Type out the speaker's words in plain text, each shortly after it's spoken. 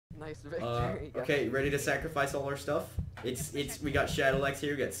Nice victory. Okay, ready to sacrifice all our stuff? We got Shadowlex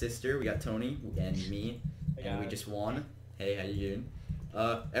here, we got Sister, we got Tony, and me, and we just won. Hey, how you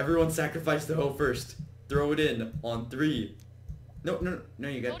doing? Everyone sacrifice the hoe first. Throw it in on 3. No,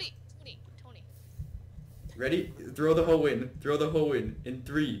 you got. Tony. Ready? Throw the hoe in. Throw the hoe in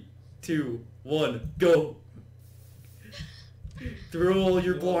 3, 2, 1, go. Throw all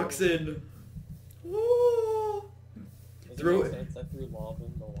your blocks in. Woo! Throw it.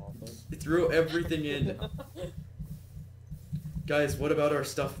 Throw everything in. Guys, what about our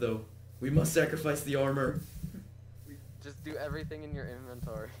stuff though? We must sacrifice the armor. Just do everything in your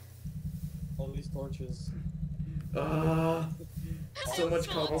inventory. All these torches. So much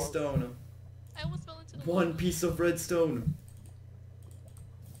cobblestone. I almost fell into the 1 piece of redstone.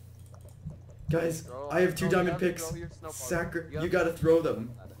 Guys, I have 2 diamond picks. You gotta throw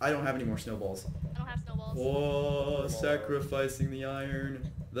them. I don't have any more snowballs. I don't have snowballs. Whoa, sacrificing the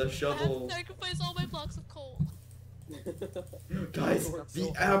iron, the shovel. I have to sacrifice all my blocks of coal. Guys,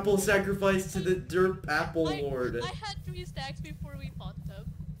 the apple sacrifice to the dirt apple lord. I had 3 stacks before we fought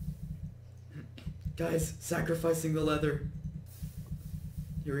them. Guys, sacrificing the leather.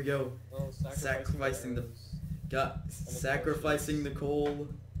 Here we go. Oh, Sacrificing sacrificing the coal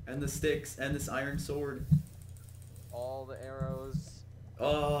and the sticks and this iron sword. All the arrows.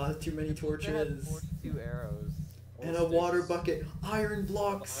 Oh, too many torches. 42 arrows. And a water bucket. Iron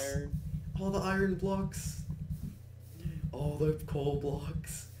blocks. All the iron blocks. All the coal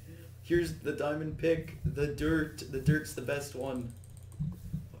blocks. Here's the diamond pick. The dirt. The dirt's the best one.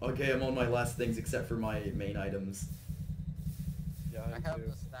 Okay, I'm on my last things except for my main items. Yeah, I have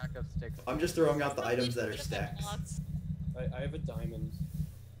a stack of sticks. I'm just throwing out the items that are stacks. I have a diamond.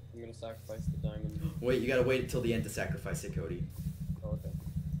 I'm gonna sacrifice the diamond. Wait, you gotta wait until the end to sacrifice it, Cody. Oh, okay.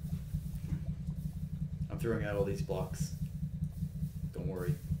 I'm throwing out all these blocks. Don't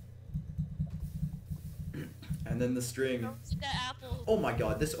worry. And then the string. The apple. Oh my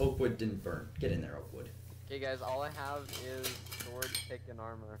god, this oak wood didn't burn. Get in there, oak wood. Okay guys, all I have is sword, pick, and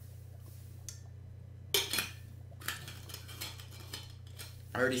armor.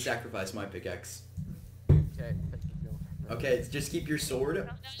 I already sacrificed my pickaxe. Okay. Okay, just keep your sword,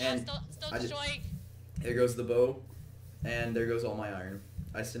 and there goes the bow, and there goes all my iron.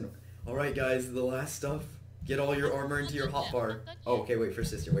 Alright guys, the last stuff. Get all your armor into your hotbar. Oh, okay, wait for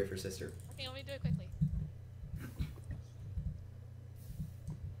sister, Okay, let me do it quickly.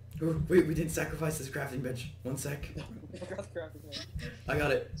 Oh, wait, we didn't sacrifice this crafting bench. 1 sec. I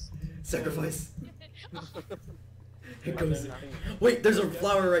got it. Sacrifice. It goes. Wait, there's a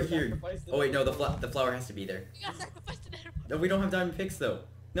flower right here. Oh wait, no, the flower has to be there. You gotta sacrifice the nether. No, we don't have diamond picks though.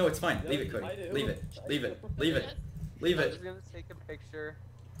 No, it's fine. Leave it, Cody. Leave it. Leave it. Leave it. Leave I'm it. just gonna take a picture.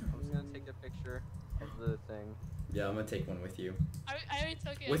 I'm just gonna take a picture of the thing. Yeah, I'm gonna take one with you. I already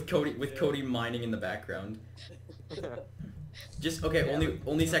took it. With Cody mining in the background. Just okay.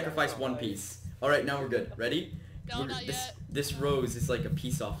 Only sacrifice 1 piece. All right, now we're good. Ready? No, not yet. This rose is like a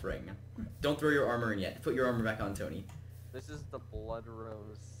peace offering. Don't throw your armor in yet. Put your armor back on, Tony. This is the blood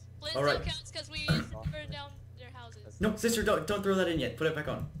rose. Flint All right. still counts because we used to burn down their houses. No, sister, don't throw that in yet. Put it back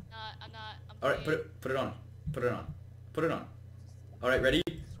on. I'm not. All right, put it on. Put it on. Put it on. All right, ready?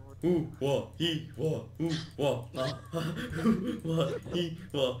 Ooh, wah, he, wah, ooh, wah, ooh, wah, he,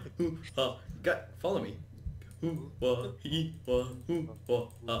 wah, ooh, follow me. Ooh, wah, he, wah, ooh, wah,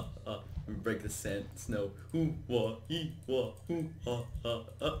 break the snow. Ooh, wah, he, wah, ooh, ooh,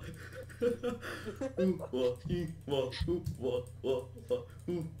 wah, he, wah, ooh, wah,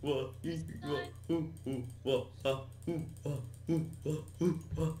 ooh, wah, he, wah, ooh, wah, ooh, wah, ooh, wah, ooh,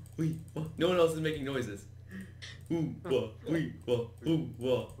 wah, wee, wah. No one else is making noises. Ooh, wah, wee, wah, ooh,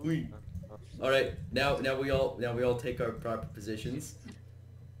 wah, wee. All right, now we all take our proper positions.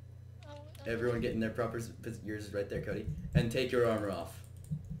 Everyone get in their proper yours is right there, Cody. And take your armor off.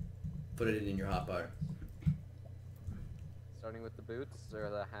 Put it in your hotbar. Starting with the boots or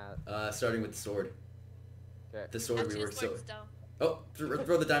the hat? Starting with the sword. Okay. The sword we were so. Oh,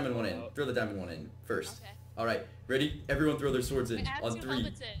 throw the diamond one in. Throw the diamond one in first. Okay. All right, ready? Everyone throw their swords in Wait, I have on 2 3.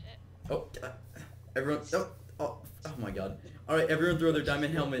 helmets in. Oh, everyone. Oh my God. All right, everyone throw their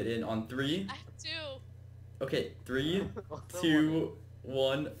diamond helmet in on 3. I have 2. Okay, 3, 2,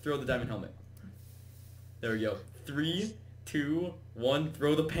 1. Throw the diamond helmet. There we go. 3, 2, 1.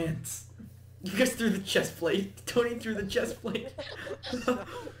 Throw the pants. You guys threw the chest plate. Tony threw the chest plate.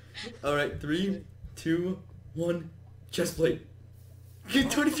 All right, 3, 2, 1. Chest plate.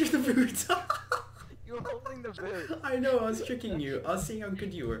 Tony threw the boots. You were holding the boot. I know. I was tricking you. I was seeing how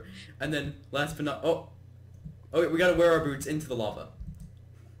good you were. And then last but not. Oh. Okay, we gotta wear our boots into the lava.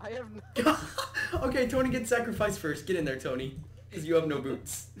 I have no... Okay, Tony gets sacrificed first. Get in there, Tony. Because you have no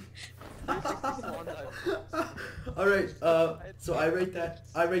boots. 360 swan dive. All right. So I rate that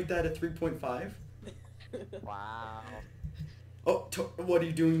a 3.5. Wow. Oh, what are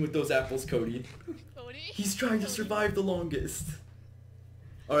you doing with those apples, Cody? Cody? He's trying to survive the longest.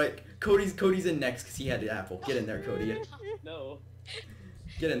 All right, Cody's in next because he had the apple. Get in there, Cody. No.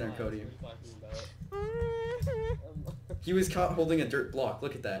 Get in there, Cody. What are you talking about? He was caught holding a dirt block.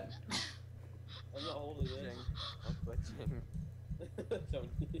 Look at that. I'm not holding it. I'm glitching. Tony.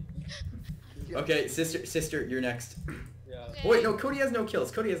 Okay, sister, you're next. Yeah. Okay. Wait, no, Cody has no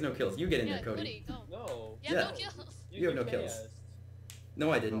kills. You get in Yeah, there, Cody. go. No. Yeah, Yeah. no kills. You have no kills. No,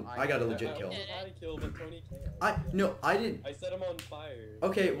 I didn't. I got a legit kill. I had a kill, but Tony chaos. I didn't. I set him on fire.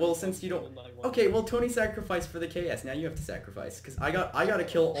 Okay, well since you don't. Okay, well Tony sacrificed for the KS. Now you have to sacrifice because I got a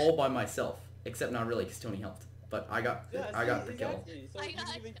kill all by myself, except not really because Tony helped. But I got the kill. Exactly.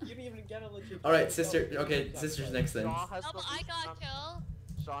 So you didn't even get a legit. All right, sister. Okay, sister's next then. Shaw has Oh, the but I least got a amount- kill.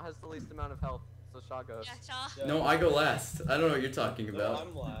 Shaw has the least amount of health, so Shaw goes. Yeah, Shaw. Yeah. No, I go last. I don't know what you're talking No, about.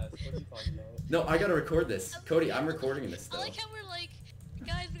 I'm last. What are you talking about? No, I gotta record this. Cody, I'm recording this I though. like how we're like,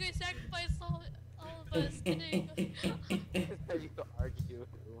 guys, we're gonna sacrifice all of us. Kidding. You could argue.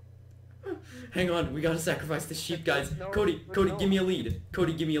 Hang on, we gotta sacrifice the sheep, guys. There's no- Cody, there's Cody, no- give me a lead.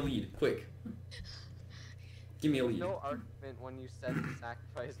 Cody, give me a lead, quick. Give me a There's lead. no argument when you said to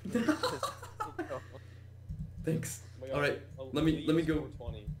sacrifice. Me, just go. Thanks. Oh my God. All right, let me Elite's go.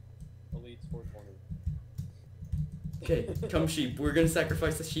 420. Elite's 420. Okay, come sheep. We're gonna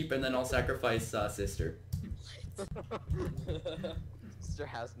sacrifice the sheep, and then I'll sacrifice sister. Sister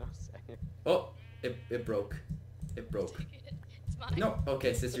has no say. Oh, it broke. It broke. It's mine. No,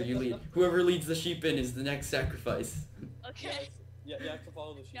 okay, sister, you lead. Whoever leads the sheep in is the next sacrifice. Okay. Yeah, you have to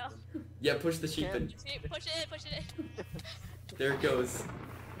follow the sheep. No. Yeah, push the sheep in. See, push it in, push it in. There it goes.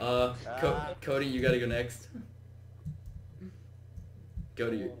 Cody, you gotta go next.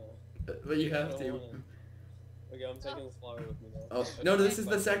 Cody, but you have to. Okay, I'm taking this flower with me now. Oh no, this is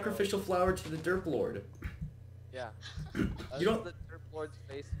the sacrificial flower to the Derp Lord. Yeah. You don't- The Derp Lord's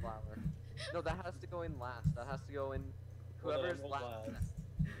face flower. No, that has to go in last. That has to go in. Hold on, Whoever's hold last. last.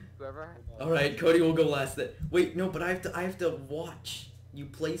 Whoever. Hold on. All right, Cody will go last. Then wait, no, but I have to watch you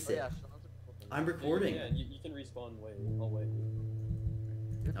place Oh it. yeah, Shaw's recording. I'm recording. Yeah, you can respawn. Wait, I'll wait.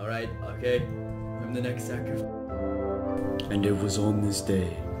 All right, okay. I'm the next sacrifice. And it was on this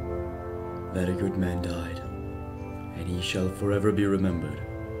day that a good man died, and he shall forever be remembered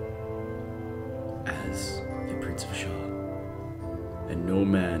as the Prince of Sha, and no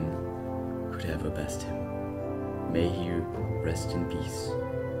man could ever best him. May he rest in peace.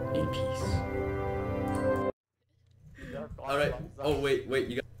 In peace. All right. Oh wait,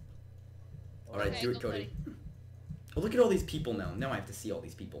 you got. All right, Okay, do it, go Cody. Cody. Oh, look at all these people now. Now I have to see all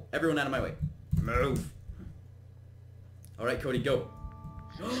these people. Everyone out of my way. Move. All right, Cody, go.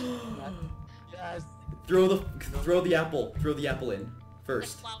 Yes. Throw the apple. Throw the apple in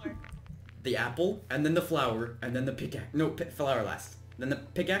first. The flower. The apple, and then the flower, and then the pickaxe. No, flower last. Then the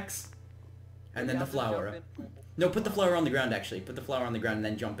pickaxe, and then the flower. No, put the flower on the ground. Actually, put the flower on the ground and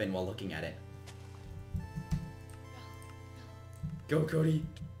then jump in while looking at it. Go, Cody.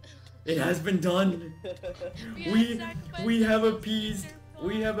 It has been done. We have appeased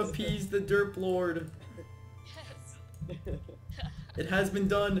the Derp Lord. Yes. It has been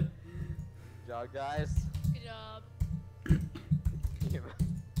done. Good job, guys. Good job.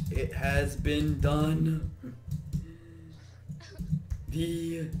 It has been done.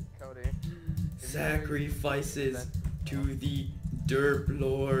 The Cody. sacrifices to the Derp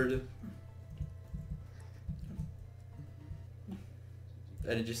Lord.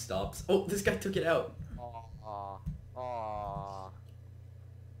 And it just stops. Oh, this guy took it out. Aw.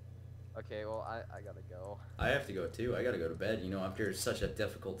 Okay, well, I gotta go. I have to go too. I gotta go to bed, you know, after such a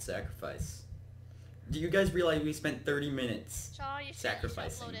difficult sacrifice. Do you guys realize we spent 30 minutes Shaw, you should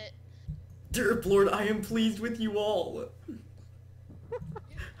sacrificing? upload it. Derp Lord, I am pleased with you all.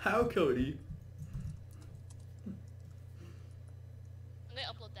 How, Cody? I'm gonna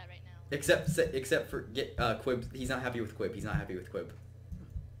upload that right now. Except for Quib. He's not happy with Quib. He's not happy with Quib.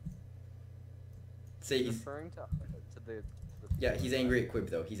 Say he's referring to the yeah. He's angry at Quib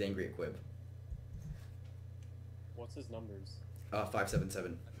though. He's angry at Quib. What's his numbers?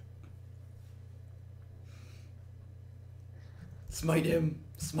 577. Smite him.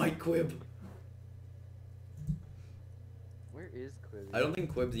 Smite Quib. Where is Quiz? I don't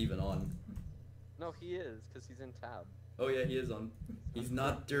think Quib's even on. No, he is, because he's in tab. Oh yeah, he is on. He's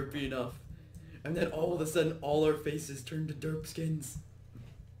not derpy enough. And then all of a sudden, all our faces turn to derp skins.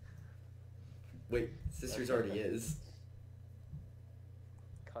 Wait, Sister's already is.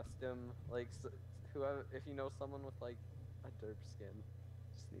 Custom, like, whoever, if you know someone with, like, A derp skin.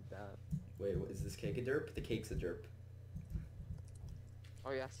 Just need that. Wait, what, is this cake a derp? The cake's a derp.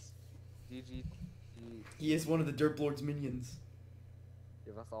 Oh yes. DG. He is one of the Derp Lord's minions.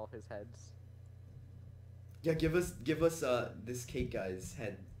 Give us all his heads. Yeah, give us this cake guy's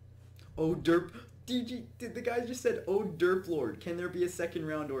head. Oh derp, DG, the guy just said, oh Derp Lord, can there be a second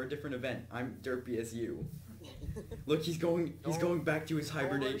round or a different event? I'm derpy as you. Look, he's going back to his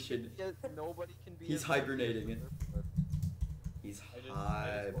hibernation. Nobody can be. He's as hibernating. derpy as Derp Lord. He's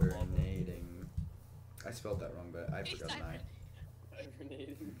I just scored lava. hibernating. I spelled that wrong, but I He's forgot an I.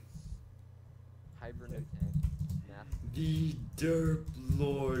 Hibernating. Hibernating. Math. The Derp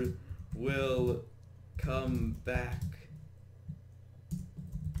Lord will come back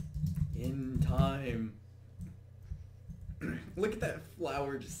in time. Look at that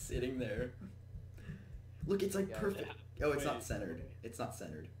flower just sitting there. Look, it's like Yeah, perfect. yeah. Oh, it's not Wait. centered. It's not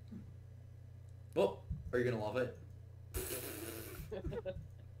centered. Oh, are you gonna love it?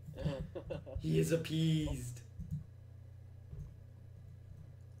 He is appeased.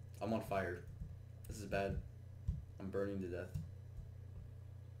 I'm on fire. This is bad. I'm burning to death.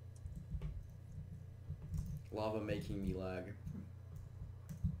 Lava making me lag.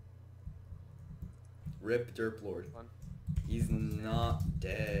 Rip Derp Lord. Fun. He's not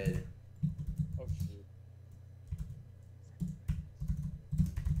dead. Oh shoot.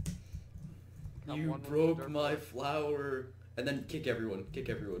 Come You one with the broke Derp my Lord. flower. And then kick everyone. Kick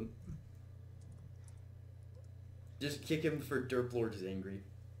everyone. Just kick him for Derp Lord is angry.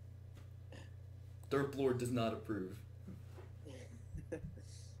 Derp Lord does not approve.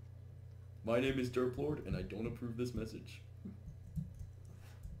 My name is Derp Lord, and I don't approve this message.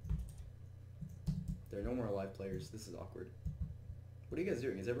 There are no more alive players. This is awkward. What are you guys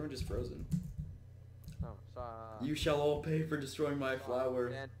doing? Is everyone just frozen? Oh, so, You shall all pay for destroying my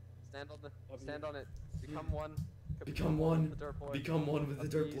flower. Stand on it. Become one. Become with one. the Derp Lord. Become one with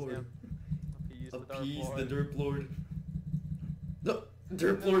the Derp Appease Lord. him. Appease Appease the the Derp Lord. Derp Lord. No,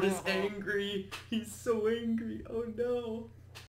 Derp Lord is No. angry. He's so angry. Oh no.